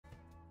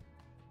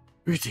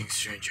Greetings,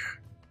 stranger.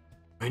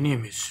 My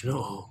name is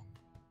Snow.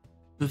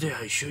 Today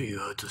I show you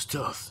how to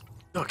stealth.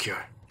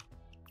 Dockyard.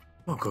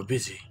 Don't go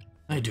busy.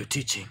 I do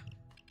teaching.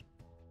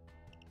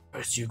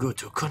 First you go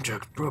to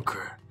contract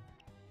broker.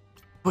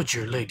 Put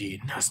your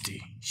lady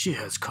nasty. She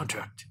has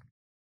contract.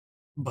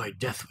 Buy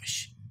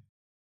Deathwish.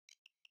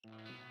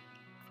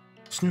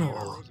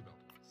 Snow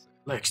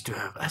likes to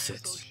have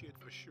assets.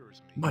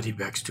 Body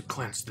bags to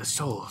cleanse the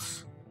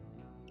souls.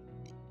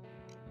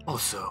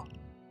 Also,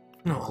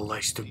 Snow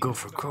likes to go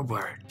for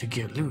crowbar to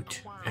get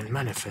loot and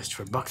manifest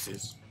for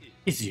boxes.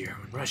 Easier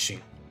when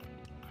rushing.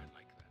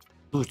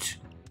 Loot,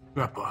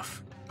 drop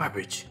off,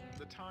 garbage.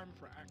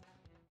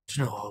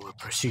 Snow will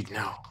proceed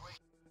now.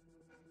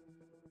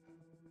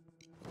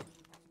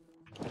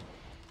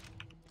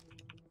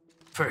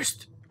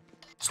 First,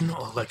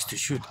 Snow likes to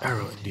shoot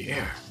arrow in the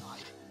air.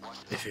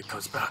 If it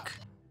comes back,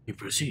 he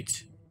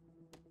proceeds.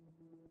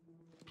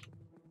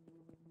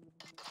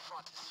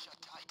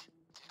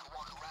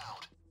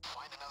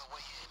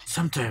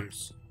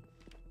 Sometimes,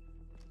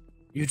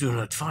 you do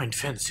not find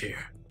fence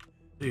here,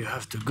 so you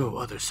have to go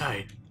other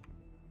side.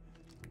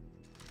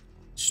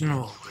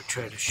 Snow will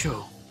try to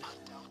show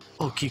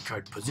all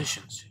keycard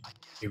positions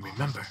you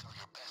remember.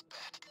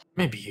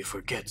 Maybe he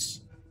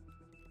forgets.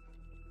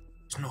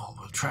 Snow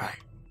will try.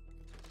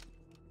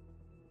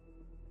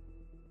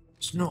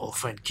 Snow will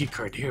find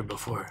keycard here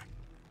before.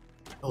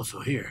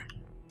 Also here.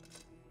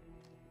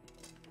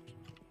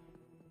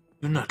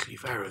 Do not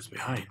leave arrows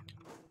behind.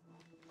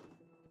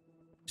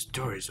 This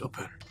door is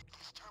open.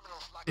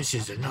 This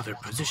is another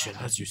position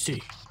as you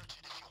see.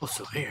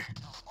 Also here.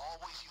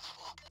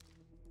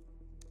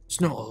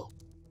 Snow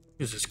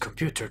uses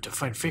computer to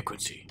find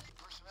frequency.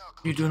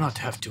 You do not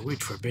have to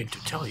wait for Bane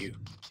to tell you.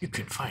 You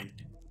can find.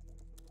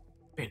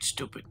 Bane's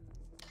stupid.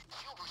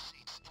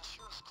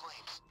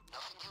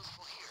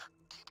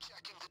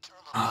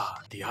 Ah,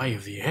 the eye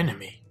of the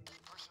enemy.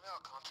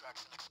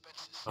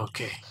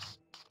 Okay.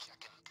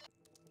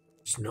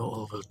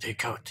 Snow will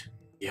take out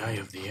the eye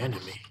of the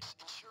enemy.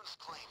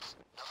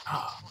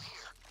 Ah.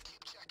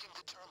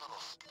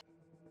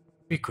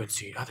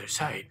 Frequency other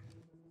side.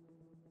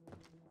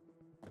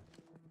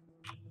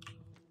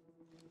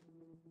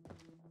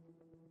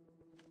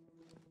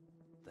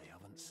 They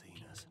haven't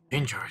seen us.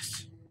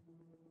 Dangerous.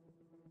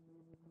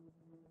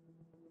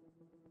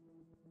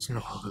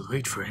 Snow will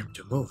wait for him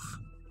to move.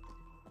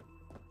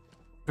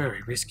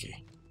 Very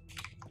risky.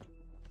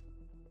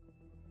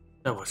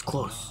 That was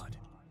close.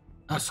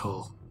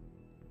 Asshole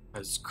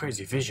has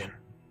crazy vision.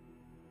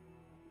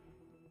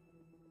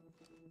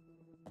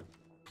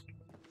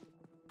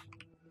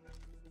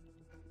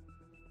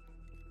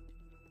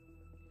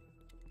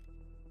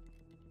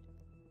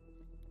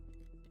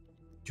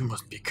 You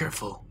must be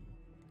careful.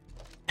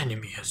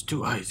 Enemy has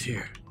two eyes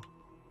here.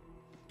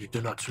 You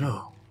do not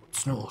know what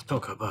Snow will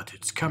talk about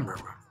its camera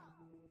room.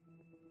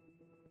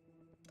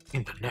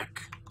 In the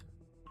neck.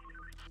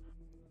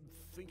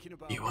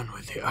 The one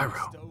with the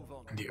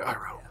arrow, and the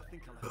arrow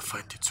will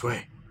find its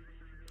way.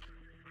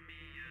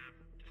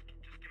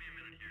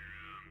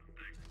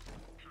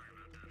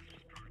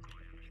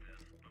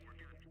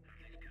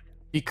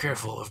 Be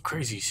careful of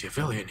crazy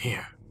civilian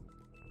here.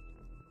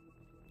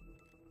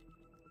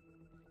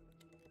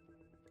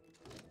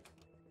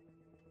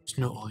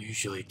 Snow will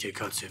usually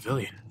take out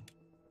civilian.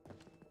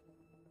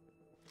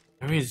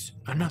 There is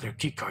another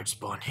keycard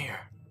spawn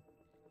here.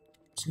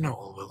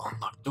 Snow will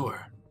unlock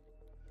door.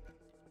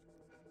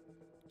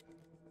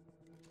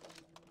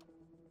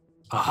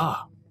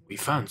 Aha! We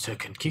found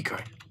second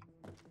keycard.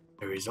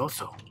 There is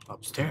also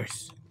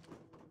upstairs.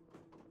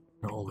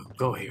 Snow will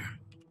go here.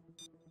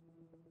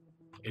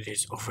 It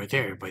is over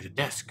there by the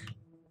desk.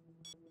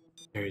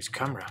 There is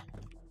camera.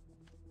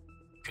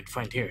 You can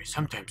find here.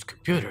 Sometimes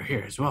computer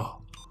here as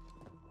well.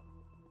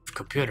 If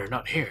computer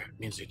not here,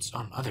 means it's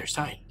on other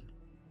side.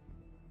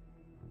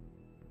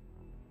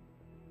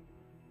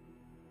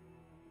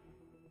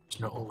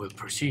 Snow will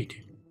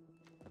proceed.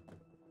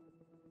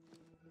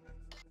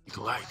 He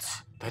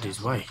glides. That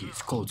is why he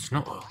is called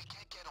Snow.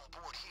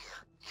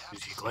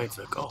 Because he glides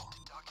like all.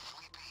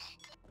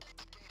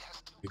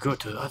 We go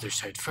to the other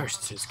side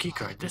first, since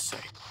keycard this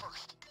side.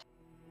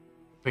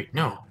 Wait,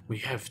 no, we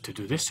have to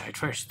do this side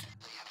first.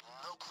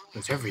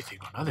 There's everything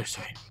on other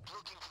side.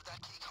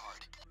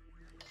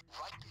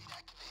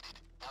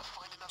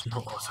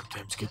 Snow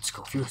sometimes gets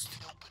confused.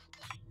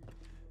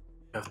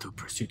 You have to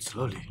proceed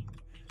slowly.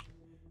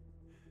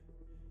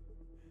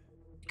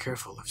 Be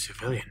careful of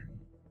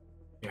civilian.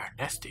 They are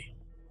nasty.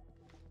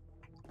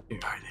 They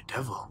are the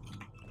devil.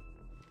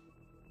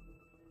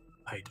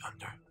 Hide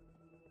under.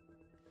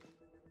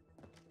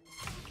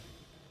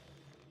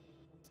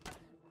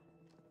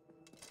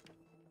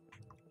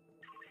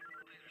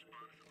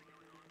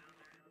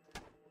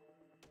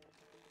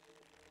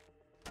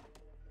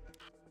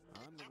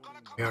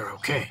 We are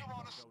okay.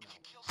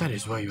 That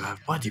is why you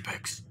have body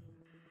bags.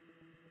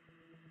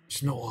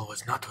 Snow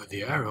was not with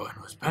the arrow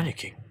and was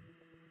panicking.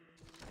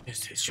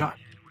 Missed his shot.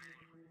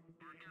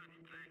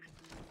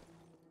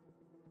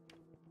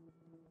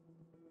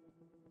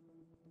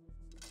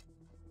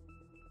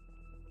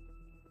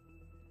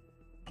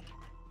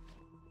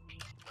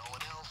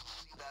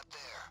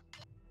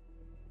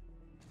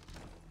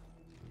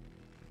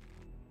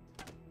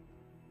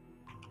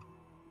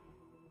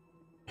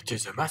 It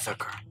is a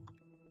massacre.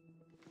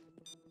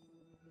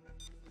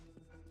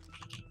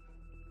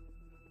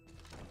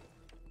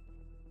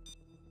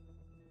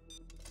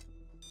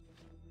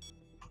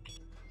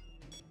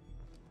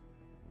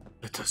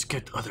 Let us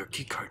get other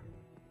keycard.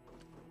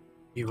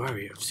 Be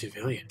wary of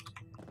civilian.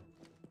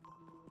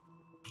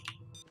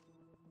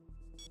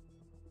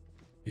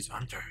 Is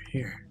under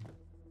here.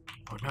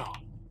 Oh no.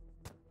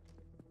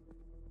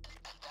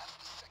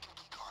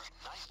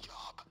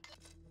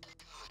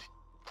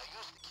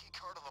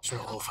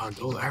 Snow found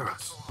all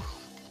arrows.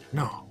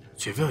 No,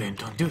 civilian,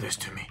 don't do this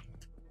to me.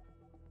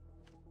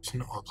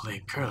 Snow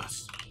playing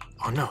careless.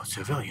 Oh no,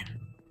 civilian.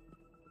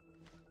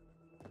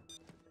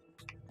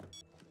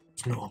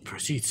 Snow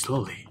proceeds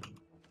slowly.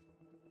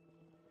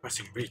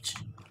 Pressing bridge.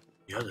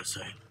 The other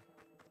side.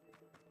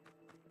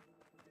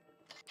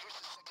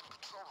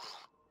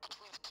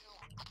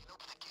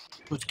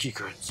 Put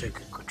keycard in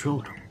second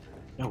control room.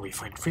 Now we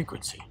find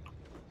frequency.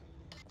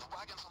 The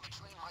wagons on the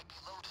train might be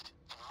loaded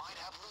and might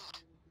have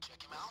loot.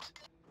 Check him out.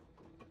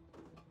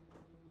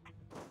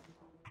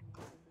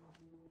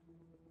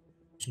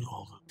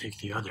 Snow will take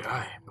the other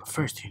eye, but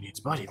first he needs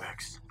body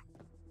bags.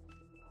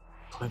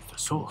 Collect the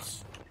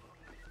souls.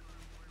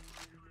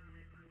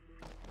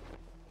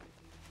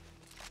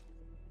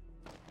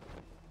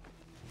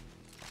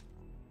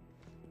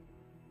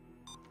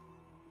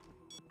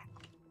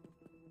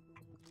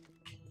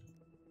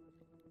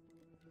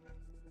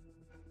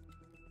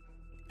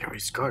 There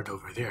is guard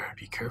over there.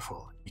 Be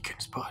careful. He can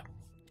spot.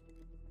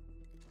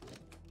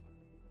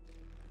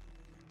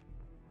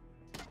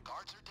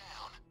 Guards are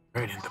down.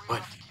 Right in the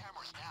butt.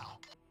 Cameras now.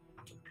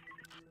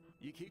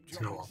 You keep Snow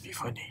dropping will be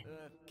signal. funny.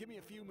 Give me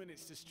a few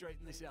minutes to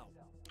straighten this out.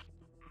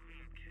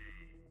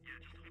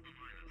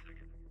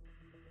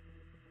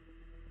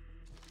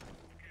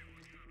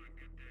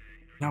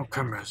 Now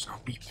cameras no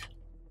beep.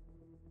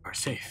 Are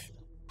safe.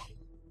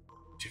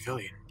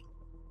 Civilian.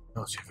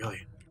 No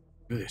civilian.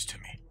 Do this to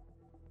me.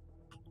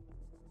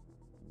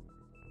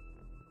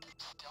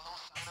 Still no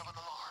sign of an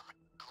alarm.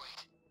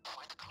 Great.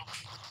 Find the common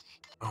frequency.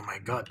 Oh my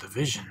god, the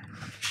vision.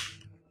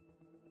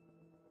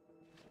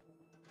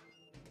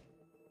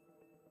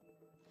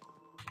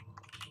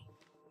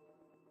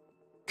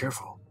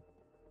 Careful.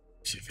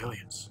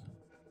 Civilians.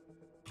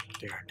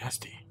 They are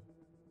nasty.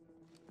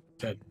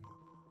 Dead.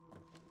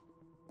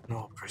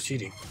 No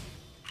proceeding.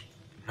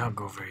 Not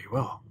go very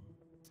well.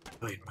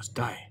 Civilian must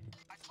die.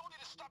 I told you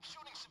to stop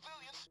shooting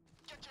civilians.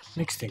 Get your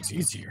Makes things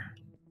easier.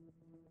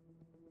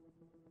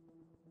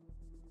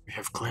 We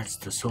have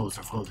cleansed the souls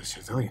of all the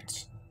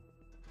civilians.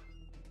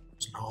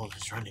 Snow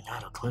is running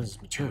out of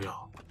cleansed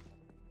material. We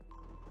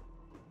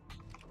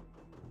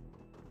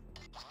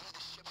need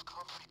the ship's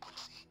comm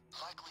frequency.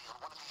 Likely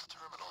on one of these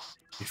terminals.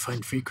 We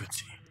find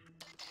frequency.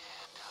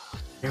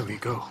 There we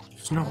go.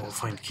 Snow will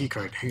find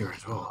keycard here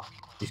as well.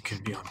 It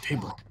can be on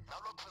table.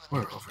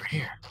 Or over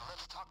here.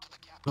 Let's talk to the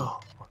captain.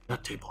 Well, on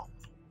that table.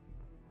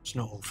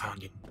 Snow will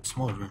found in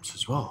small rooms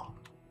as well.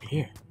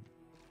 Here.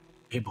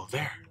 Table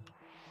there.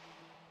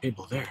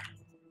 Table there.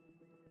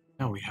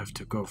 Now we have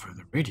to go for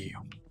the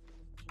radio.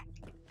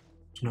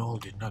 Snow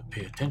did not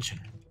pay attention.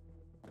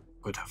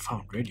 Could have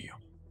found radio.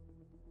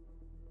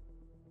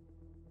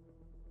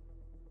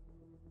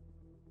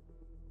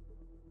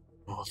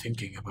 While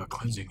thinking about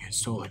cleansing his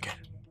soul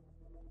again.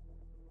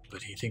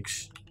 But he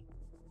thinks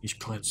he's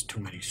cleansed too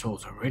many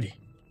souls already.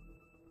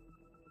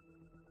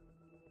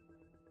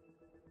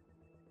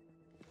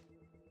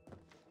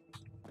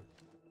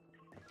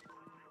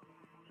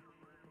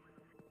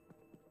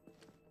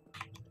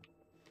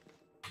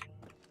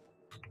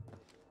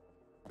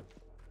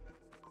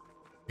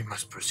 We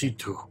must proceed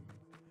to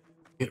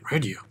get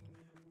radio.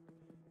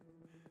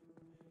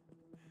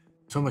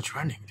 So much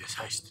running this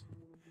heist.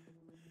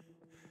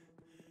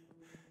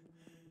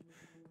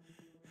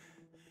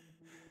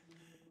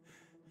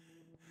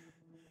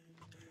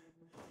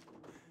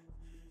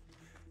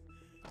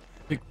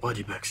 Big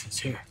body bags is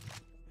here.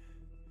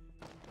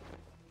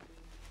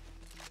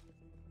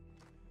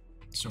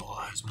 So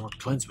has more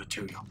cleanse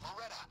material.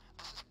 Loretta,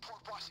 this is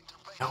Port Washington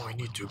Radio. Now we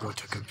need to go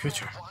to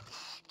computer. 1E,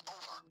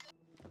 over.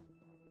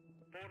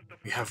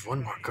 We have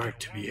one more guard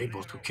to be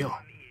able to kill.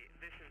 Loretta,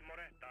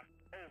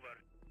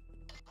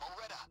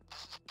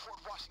 this is Port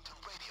Washington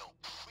Radio.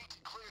 Free to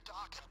clear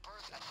dock and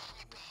berth at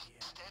 3B.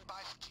 Stand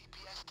by for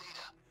GPS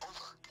data.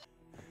 Over.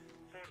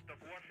 Port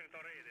of Washington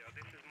Radio,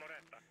 this is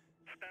Moretta.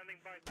 Standing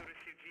by to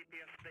receive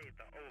GPS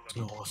data, over.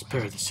 So we'll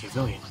spare the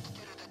civilian. Let's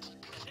get her that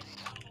GPS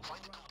data. Find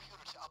the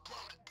computer to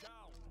upload.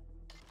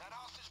 That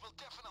hostage will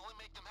definitely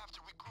make them have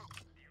to regroup.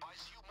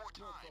 Buys you more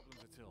No time.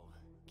 problems at all.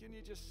 Can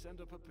you just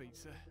send up a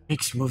pizza?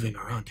 Makes moving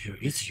around here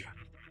easier.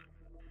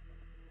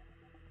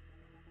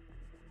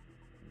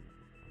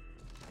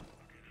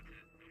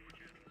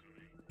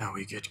 Now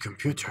we get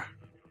computer.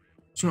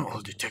 Snow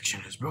all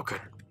detection is broken.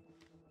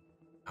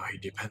 Now he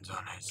depends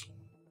on his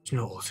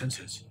Snow all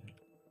senses.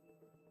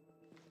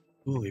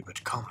 Slowly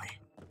but calmly.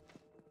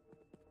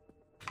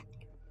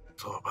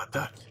 So about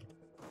that.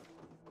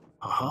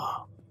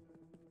 Aha.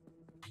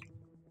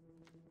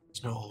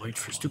 Snow will wait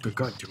for stupid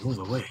guard to move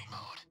away.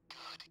 Mode.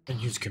 Good. And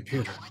use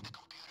computer. Find the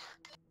computer.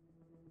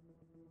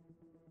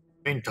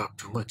 Ain't talk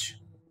too much.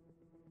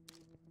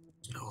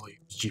 Snow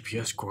use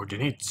GPS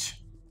coordinates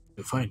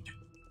to find.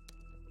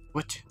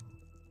 What?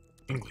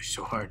 English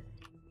so hard.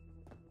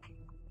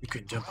 You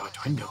can jump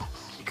out window.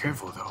 Be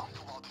careful though.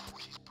 While before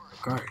she's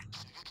burned. Guard.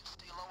 So you can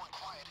stay low and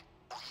quiet,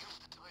 or use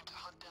the time to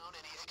hunt down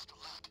any extra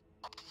loot.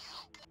 Up to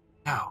you.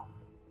 Now,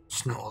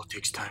 Snow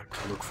takes time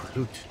to look for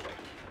loot.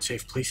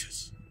 Safe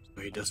places,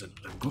 so he doesn't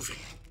end up moving.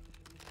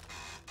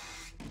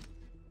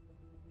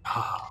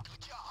 Ah,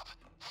 Good job.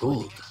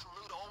 gold. Extra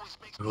loot always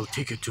makes I me will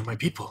happy. take it to my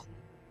people.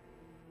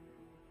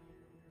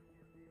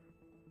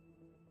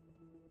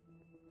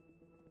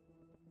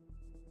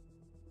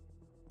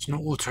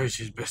 Snow tries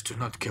his best to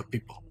not kill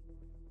people.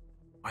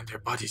 When their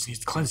bodies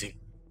need cleansing,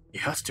 he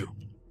has to.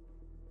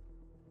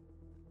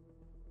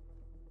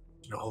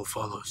 Snow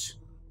follows.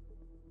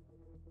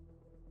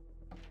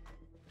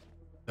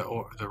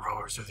 The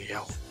roars of the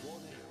owl.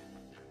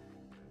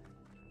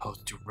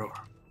 Owls do roar.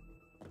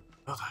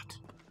 Know that.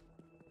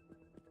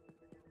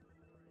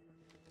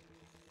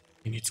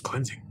 He needs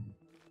cleansing.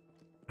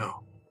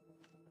 No.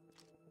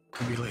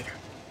 Maybe later.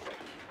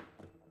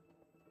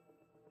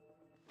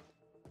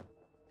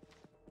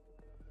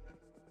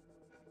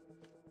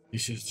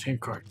 This is the same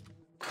card.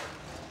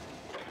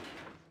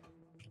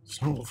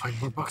 Snow will find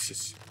more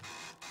boxes.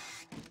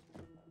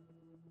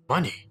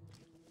 Money.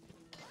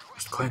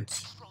 Must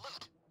cleanse. Extra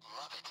loot.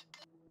 Love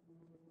it.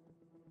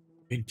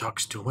 Bean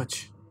talks too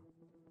much.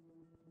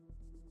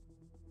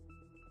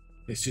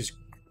 This is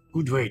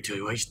good way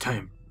to waste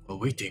time while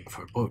waiting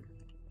for boat.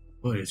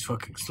 Boat is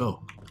fucking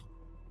slow.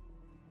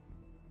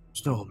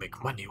 Snow will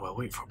make money while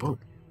wait for boat.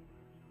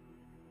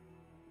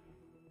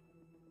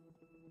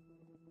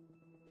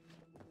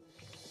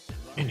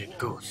 In it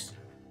goes.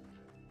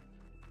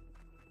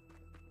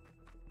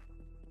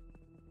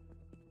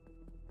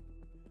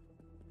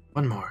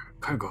 One more.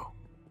 Cargo.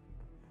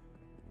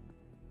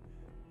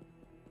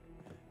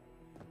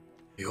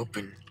 We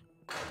open.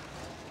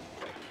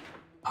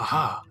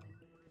 Haha.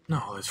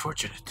 No, it's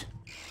fortunate.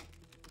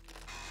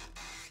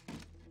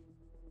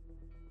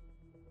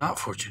 Not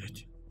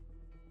fortunate.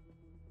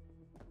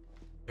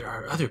 There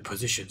are other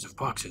positions of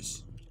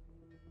boxes.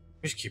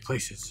 Risky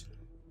places.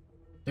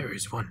 There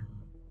is one.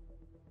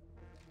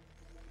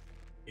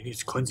 It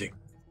needs cleansing.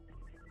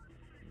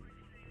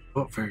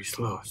 Boat very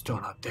slow, still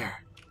not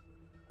there.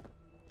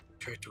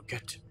 Try to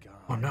get.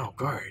 Oh no,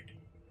 guard.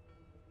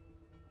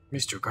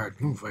 Mr. Guard,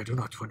 move. I do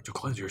not want to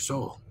cleanse your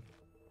soul.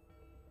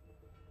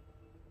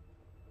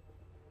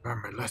 You are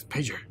my last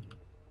pager.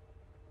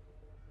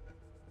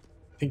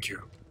 Thank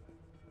you.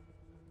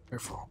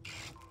 Careful.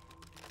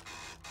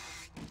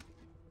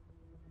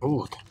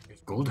 Gold.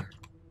 It's golden.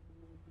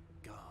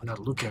 Do not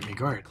look at me,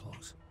 guard.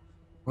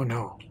 Oh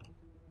no.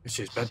 This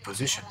is bad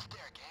position. Almost there,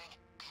 gang.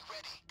 Be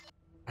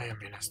ready. I am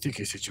in a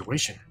sticky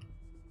situation.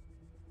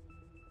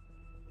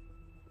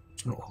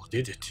 Snow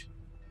did it.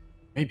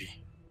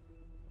 Maybe.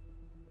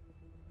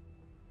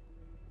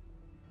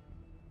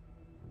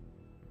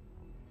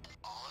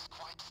 All is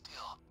quite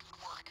still. Good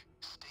work.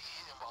 Stay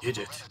hidden while Did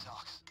the it. Loretta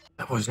talks.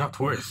 That was not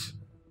worth.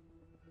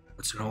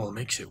 But Snow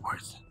makes it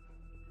worth.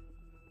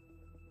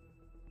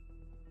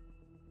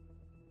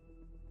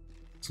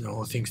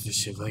 Snow thinks the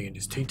civilian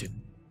is tainted.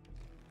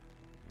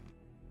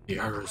 The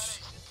arrows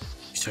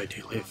beside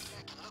he live.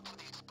 I can look for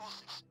the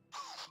explosives.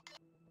 Move.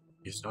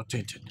 He is not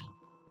tainted.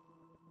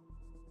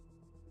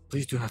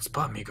 Please do not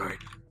spot me, guard.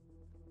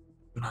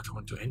 Do not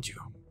want to end you.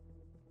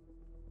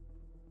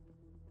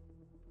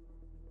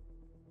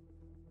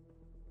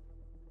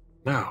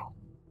 Now,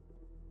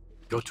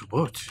 go to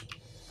boat.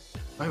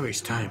 Why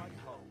waste time?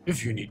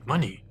 If you need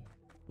money,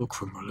 look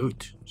for more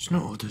loot.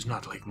 Snow does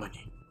not like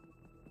money.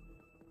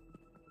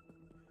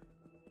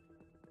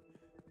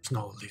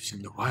 Snow lives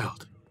in the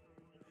wild.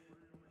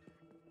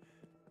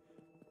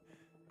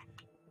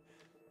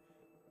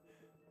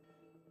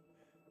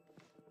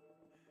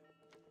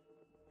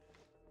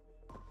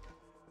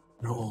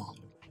 No,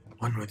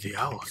 one with the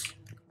owls.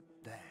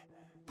 There.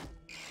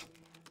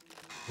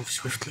 Move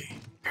swiftly,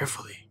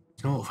 carefully.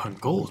 Snow will find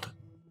gold.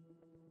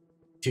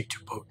 Take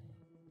to boat.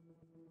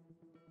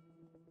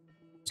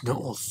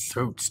 Snow's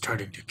throat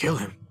starting to kill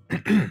him.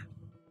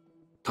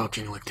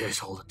 Talking like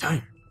this all the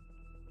time.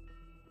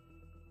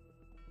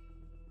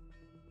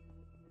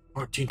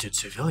 More tainted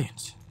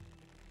civilians.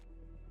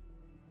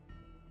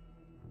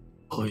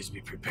 Always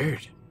be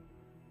prepared.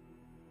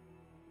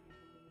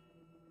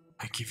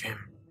 I give him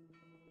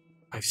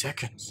 5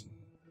 seconds.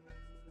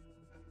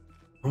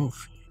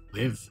 Move,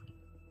 live.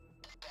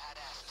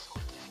 Badasses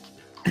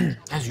on deck.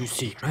 As you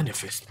see,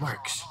 manifest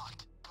marks.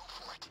 Locked. Go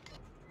for it.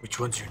 Which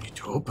ones you need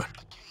to open.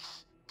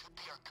 Case. Could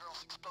be our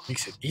girl's explosives.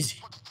 Makes it easy.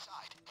 What's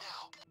inside?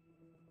 Now.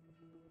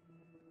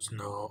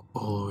 Snow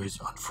always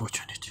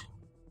unfortunate.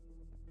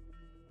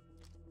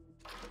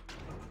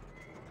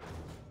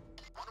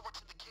 Wonder what's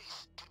in the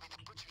case. Could be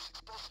the butcher's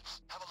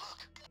explosives. Have a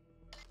look.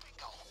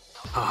 Bingo.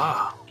 Now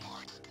Haha!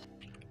 parts.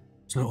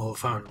 Snow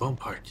found bomb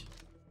part.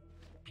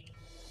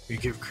 We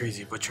give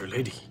crazy butcher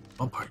lady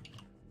bomb part.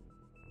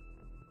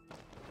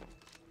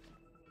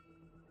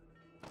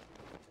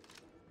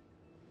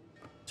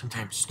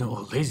 Sometimes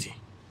Snow lazy.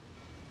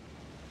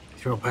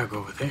 Throw a bag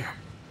over there.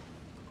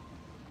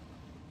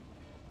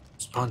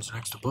 Spawns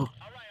next to boat.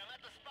 Alright, I'm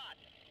at the spot.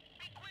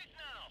 Be quick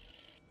now.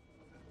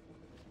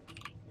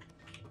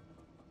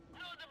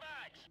 Load the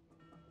bags.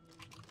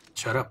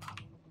 Shut up.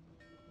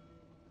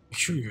 Make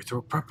sure you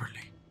throw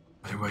properly.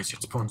 Otherwise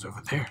it spawns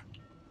over there.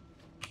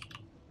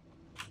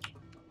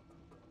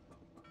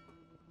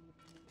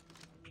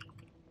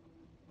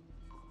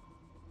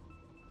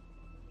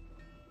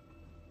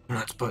 Do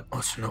not spot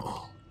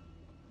Snow.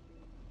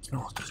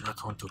 Snow does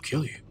not want to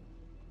kill you.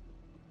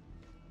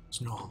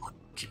 Snow will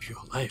keep you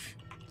alive.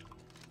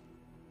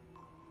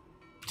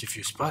 But if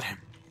you spot him,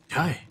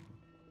 die.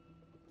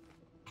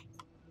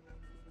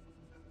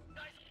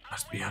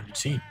 Must be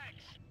unseen.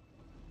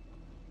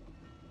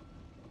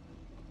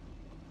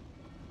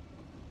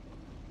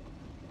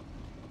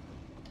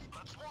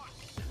 That's one.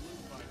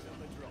 Bags on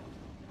the drop.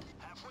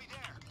 Halfway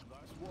there.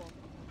 That's one.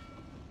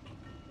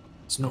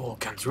 Snow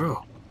can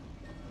throw.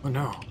 Oh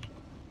no.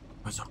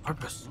 It was on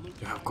purpose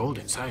to have gold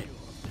inside.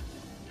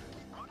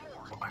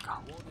 Oh my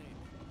god. One in.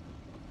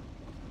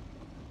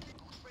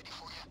 Ready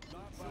for you.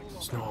 That's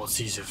all. Snow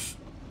sees if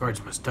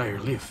guards must die or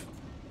live.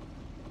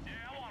 Yeah,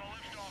 I want to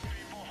lift off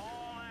people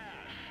haul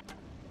ass.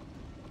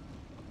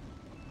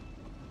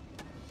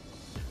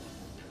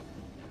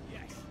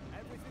 Yes.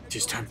 Everything It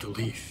is time to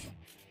leave.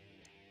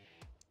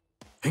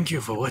 Thank you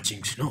for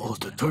watching Snow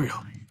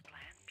tutorial.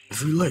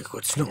 If you like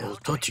what Snow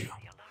taught you,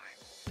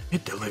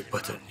 hit the like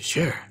button and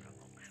share.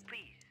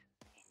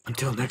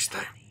 Until next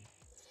time,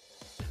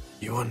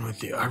 you won with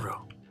the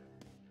arrow.